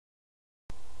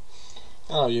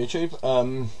Hello YouTube,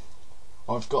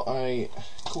 I've got a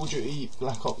Call of Duty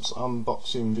Black Ops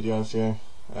unboxing video for you.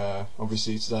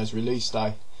 Obviously today's release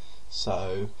day,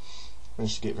 so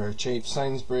managed to get very cheap.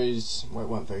 Sainsbury's, well, it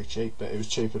weren't very cheap, but it was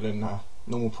cheaper than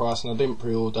normal price, and I didn't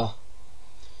pre-order,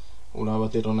 although I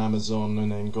did on Amazon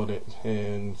and then got it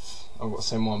here, and I've got to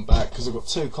send one back because I've got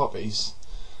 2 copies.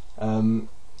 So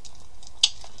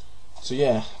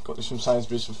yeah, got this from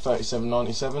Sainsbury's for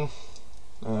 £37.97.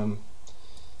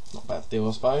 Not a bad deal,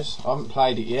 I suppose. I haven't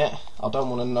played it yet. I don't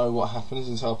want to know what happens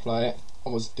until I play it.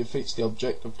 Always defeats the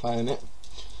object of playing it.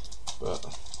 But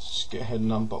let's just get ahead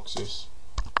and unbox this.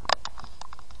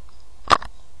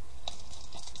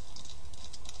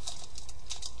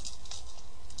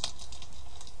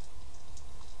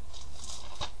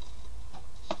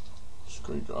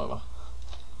 Screwdriver.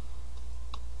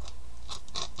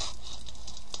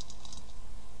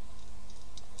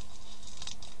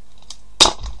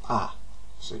 Ah.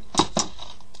 See.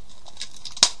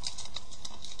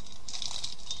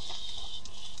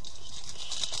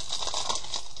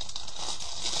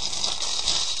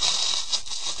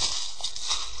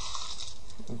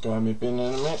 I'll go in my bin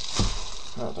in a minute.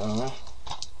 Right down there.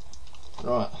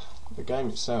 Right, the game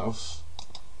itself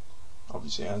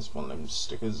obviously has one of them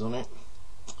stickers on it.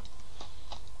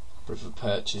 Proof of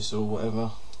purchase or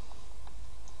whatever.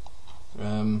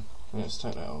 Let's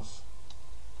take that off.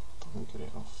 I can get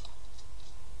it off.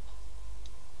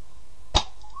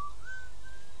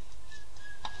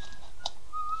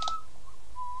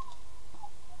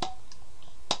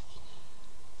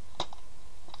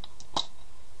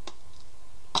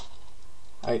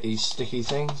 I hate these sticky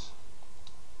things.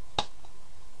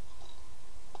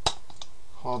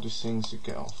 Hardest things to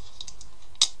get off.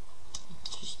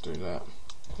 Let's just do that.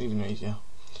 Even easier.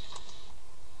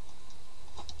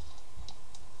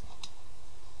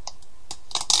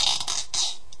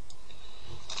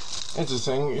 Here's the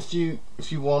thing, if you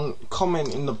want,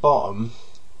 comment in the bottom,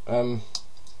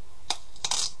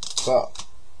 but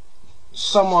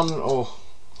someone or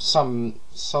something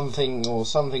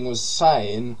was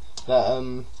saying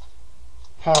that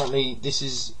apparently this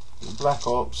is Black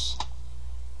Ops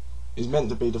is meant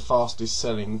to be the fastest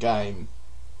selling game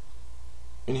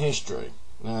in history.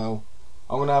 Now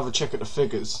I'm gonna have a check at the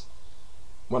figures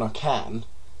when I can,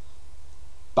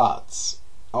 but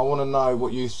I want to know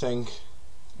what you think,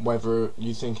 whether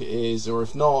you think it is, or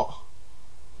if not,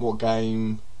 what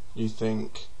game you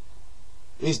think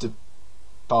is the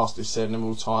fastest selling of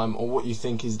all time, or what you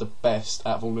think is the best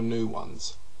out of all the new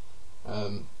ones.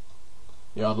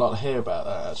 Yeah, I'd like to hear about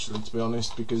that actually, to be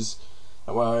honest, because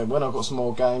well, when I've got some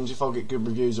more games, if I get good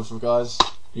reviews off of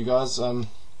you guys, I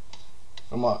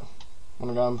might want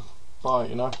to go and buy it,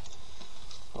 you know.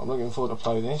 I'm looking forward to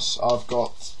play this. I've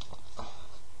got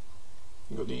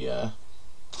the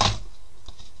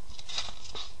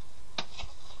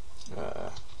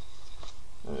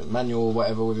manual or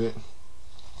whatever with it,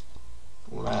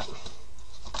 all that.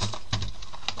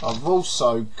 I've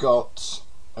also got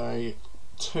a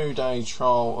 2-day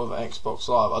trial of Xbox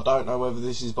Live. I don't know whether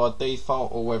this is by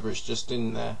default or whether it's just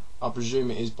in there. I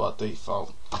presume it is by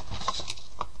default.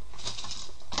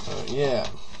 Yeah,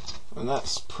 and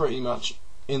that's pretty much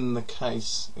in the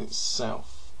case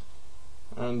itself.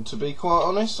 And to be quite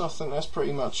honest, I think that's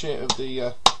pretty much it of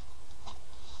the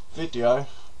video.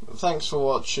 Thanks for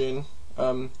watching.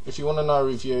 If you want to know a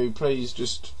review, please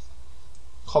just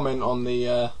comment on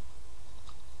the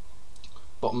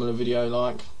bottom of the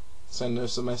video, send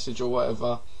us a message or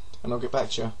whatever, and I'll get back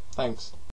to you. Thanks.